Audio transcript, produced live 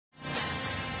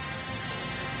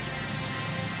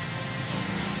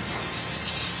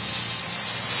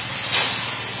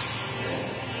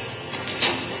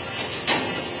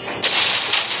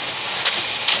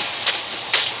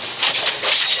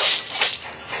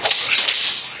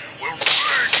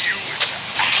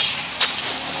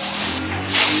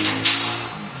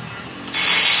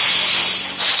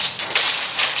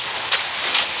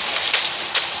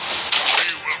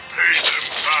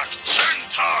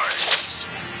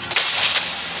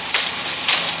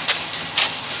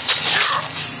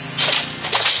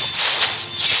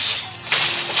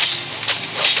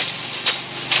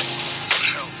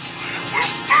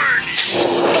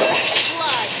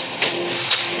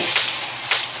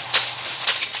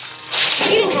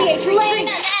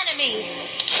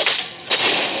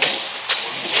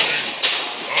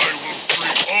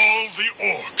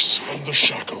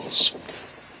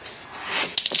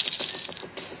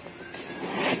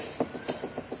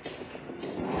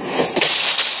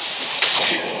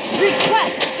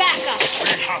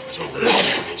to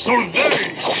live, so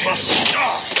they must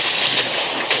die.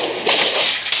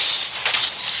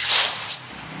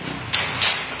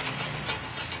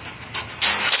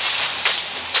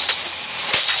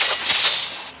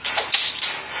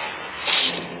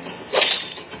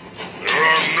 There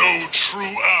are no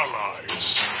true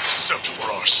allies except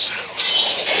for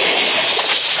ourselves.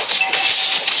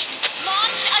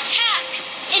 Launch attack!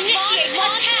 Initiate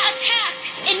attack!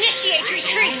 Initiate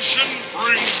retreat! Resolution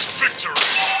brings victory.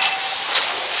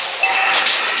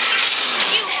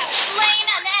 You have slain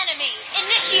an enemy!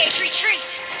 Initiate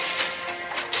retreat!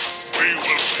 We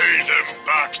will pay them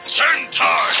back 10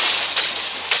 times!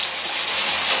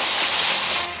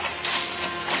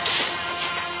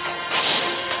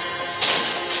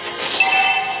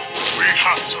 We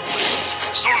have to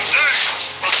live, so they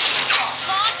must die!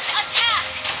 Launch attack!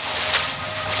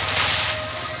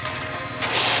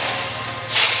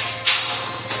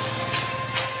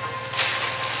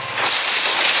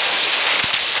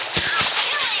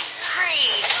 Killing spree!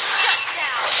 Shut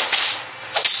down!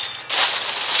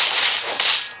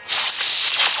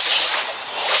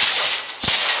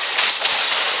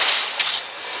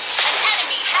 An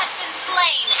enemy has been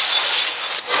slain!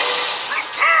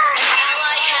 Prepare! An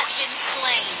ally has been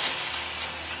slain!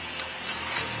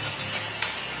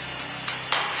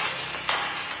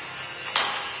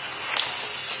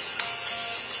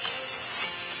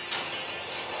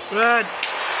 Good.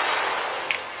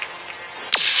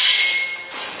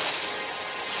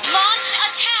 Launch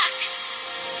attack!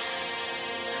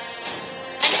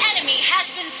 An enemy has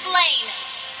been slain!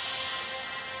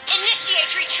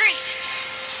 Initiate retreat!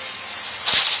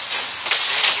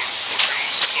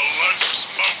 Foothills of the Landers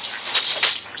Mountains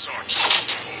is our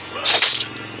true rest.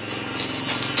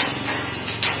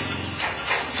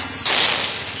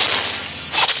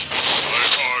 My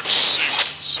heart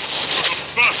sings to the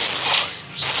battle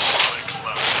cries of my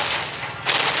clan.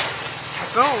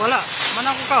 Go, wala.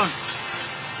 Mana ko kaon?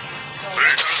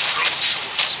 They had no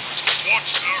choice but to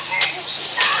watch their homes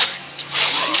burning to the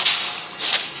ground.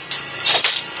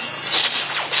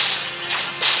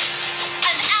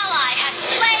 An ally has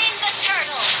slain the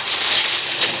turtle!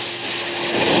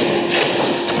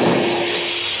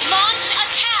 Launch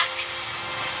attack!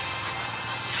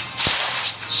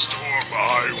 Storm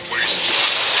Eye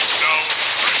Wasteland is now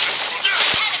imprisoned for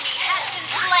death. Enemy has been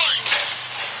slain!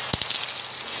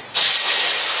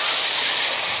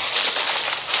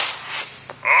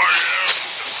 I am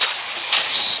the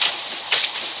sacrifice.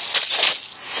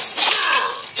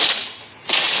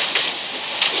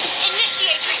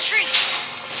 Initiate retreat!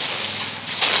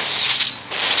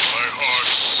 My heart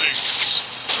sings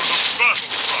to the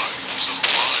battle cries of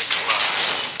my clan.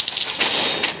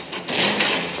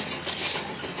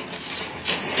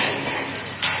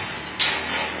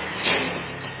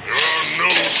 There are no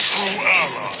true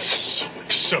allies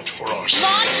except for ourselves.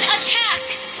 Launch attack!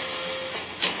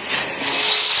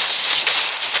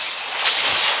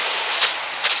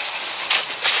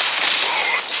 Our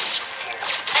attention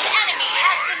forward. An enemy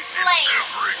has been slain!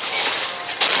 Every corner.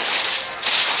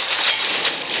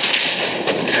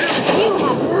 You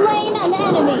have slain an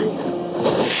enemy!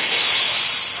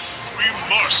 We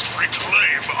must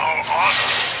reclaim our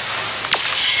honor.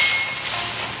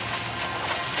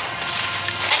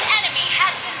 An enemy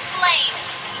has been slain!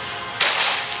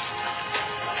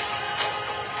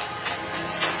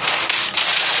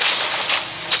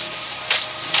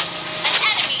 An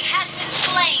enemy has been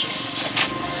slain!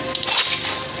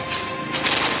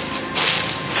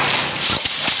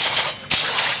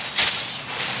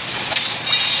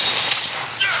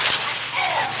 Death to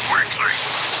all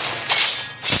weaklings.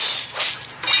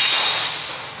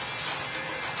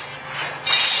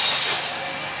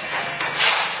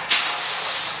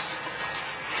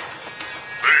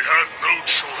 They had no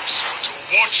choice but to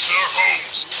watch their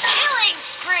homes burn. Killing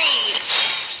spree!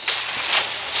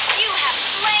 You have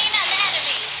slain an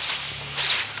enemy!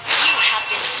 You have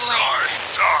been slain! I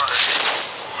died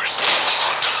with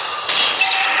honor.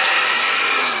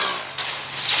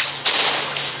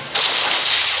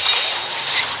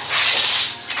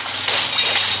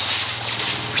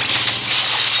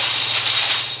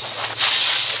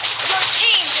 Your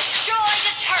team destroyed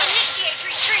a turret! Initiate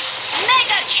retreat!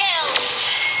 Mega kill!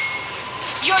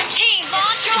 Your team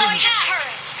destroyed a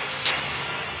turret!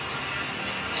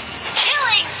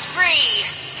 Killing spree!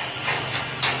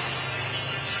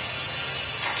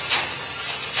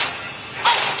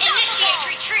 Initiate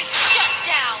retreat! Shut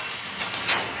down!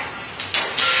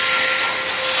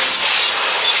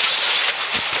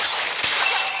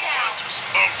 Shut down! This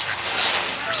mountains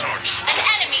is our true. An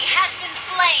enemy has been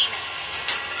slain!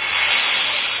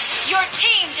 Your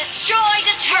team destroyed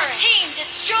a turret! Your team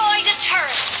destroyed a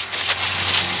turret!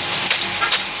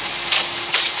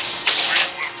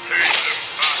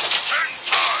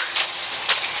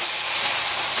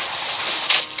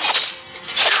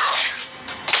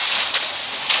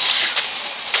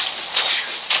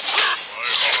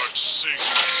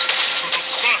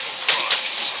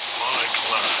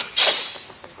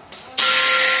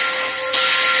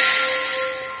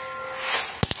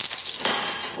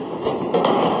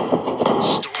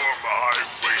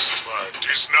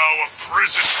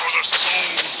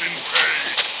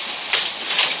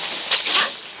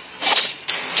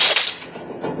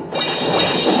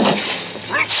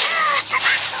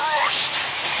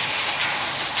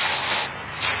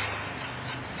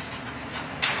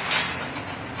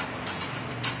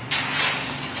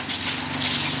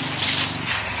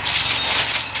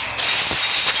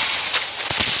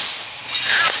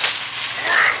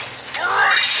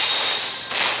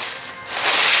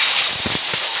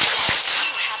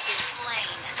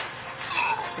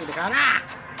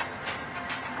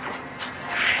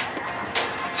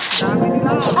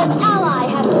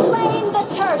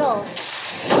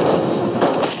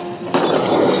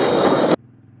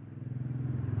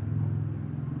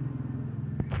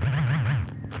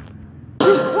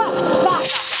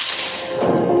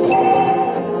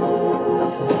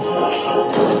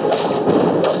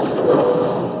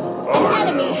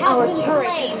 Our turret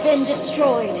has been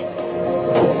destroyed.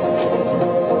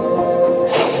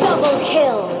 Double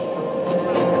kill.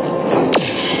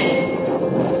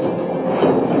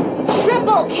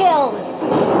 Triple kill.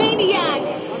 Maniac.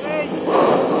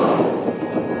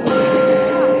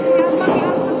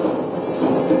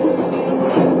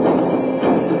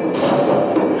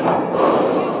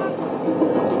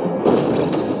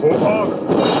 For honor.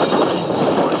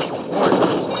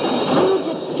 You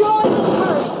destroyed the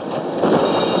turret.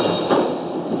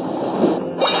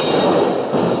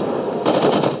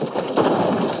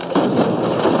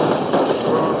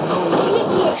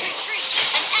 Initiate retreat.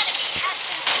 An enemy has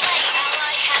been slain.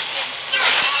 Ally has been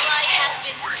slain. Ally has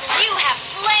been slain. You have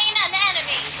slain an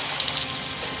enemy.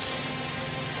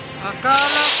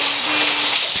 Akala ko hindi.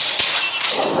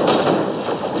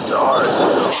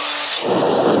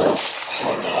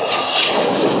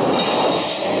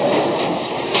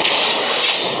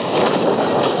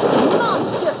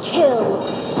 Monster kill.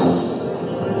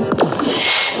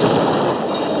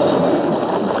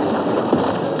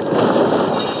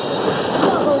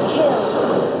 Double kill.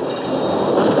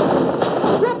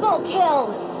 Triple kill.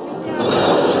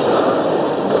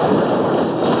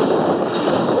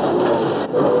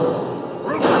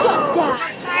 Shut down.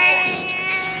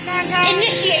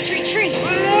 Initiate retreat.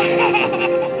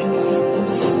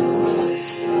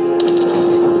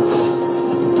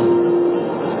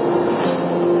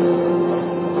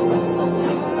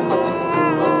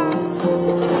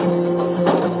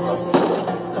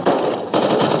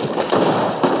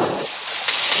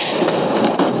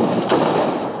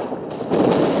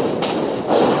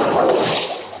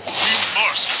 We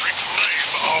must reclaim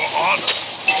our honor.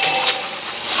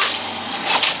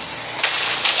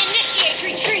 Initiate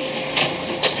retreat.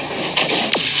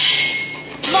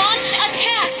 Launch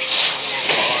attack.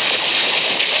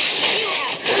 You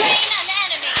have slain an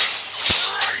enemy.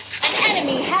 An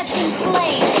enemy has been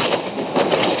slain.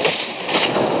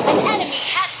 An enemy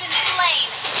has been slain.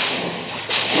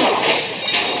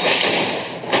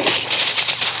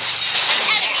 An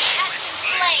enemy has been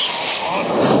slain.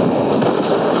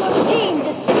 Your team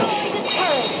destroyed a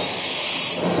turret.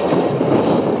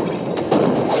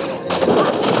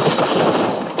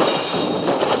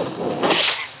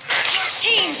 Your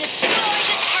team destroyed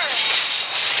a turret.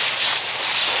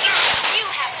 You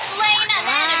have slain an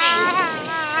enemy.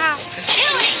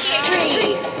 Initiate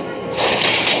retreat.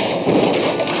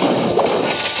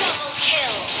 Double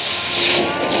kill.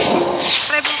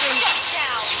 Triple kill. Shut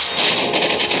down.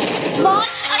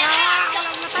 Launch attack.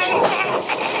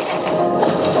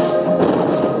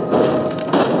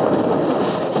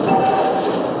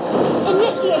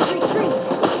 Initiate retreat.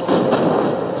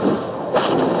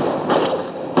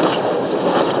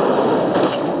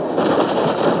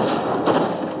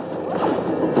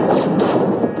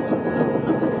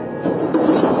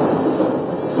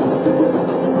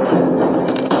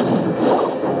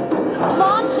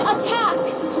 Launch attack.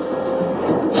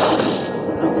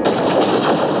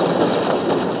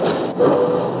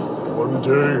 One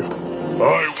day, I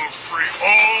will free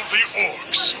all the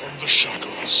orcs from the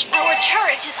shackles. Our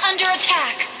turret is under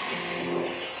attack.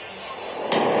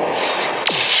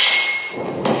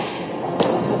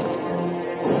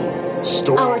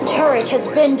 Our turret has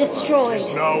been destroyed.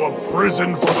 Is now a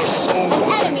prison for the soul. An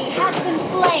enemy has been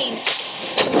slain.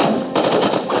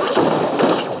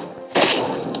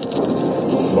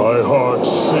 My heart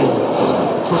sings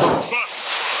to the battle.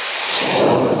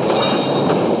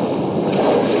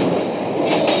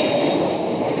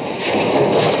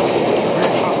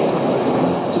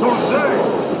 So they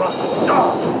must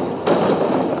die.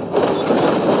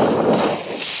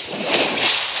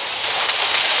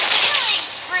 Killing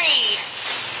spree.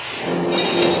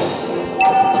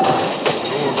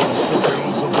 Northern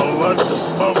foothills of the Atlantis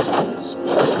Mountains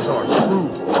is our true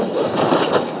home.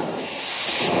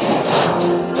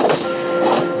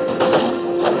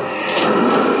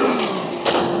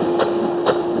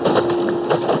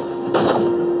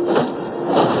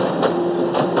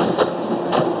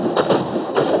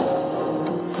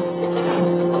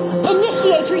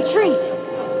 Initiate retreat.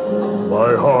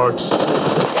 My heart sings to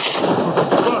the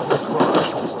battle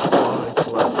cries of my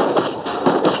clan.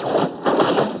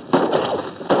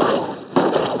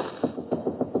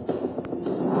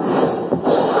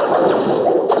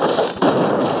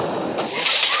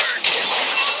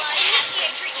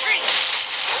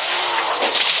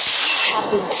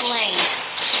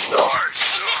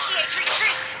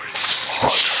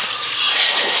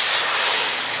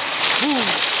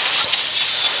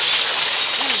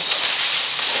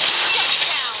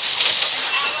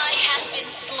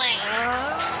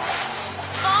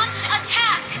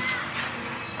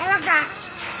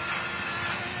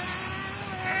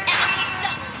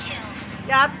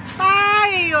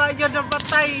 Yatay! Wala na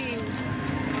patay.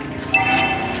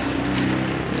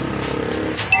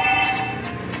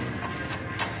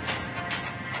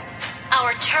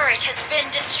 Our turret has been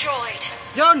destroyed.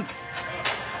 John!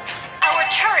 Our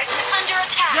turret is under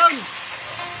attack. John!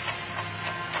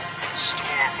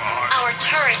 Storm behind Our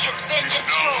turret has been is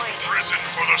now a destroyed. prison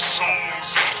for the souls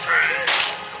in pain.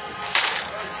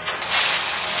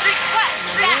 Request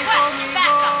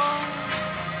backup.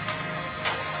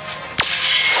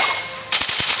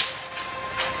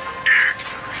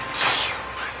 Ignorant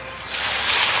humans.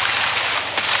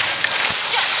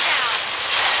 Shut down.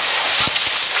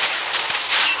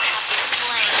 You have been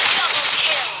slain. Double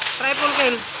kill. Triple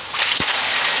kill.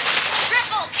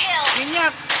 Triple kill.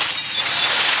 Minyak.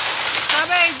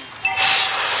 Sabay!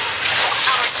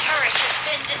 Our turret has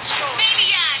been destroyed.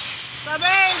 Maniac.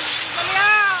 Sabay!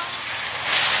 Daliya!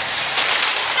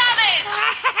 Savage.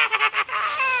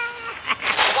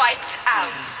 Wiped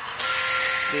out.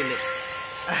 Dili.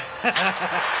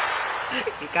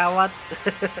 Ikawat.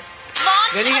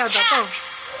 Launch Galing nga attack. to.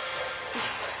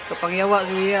 Kapangyawa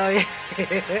si Mia.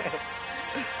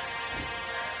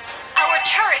 Our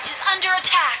turret is under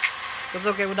attack.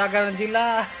 Gusto kayo udagan ng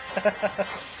Jila.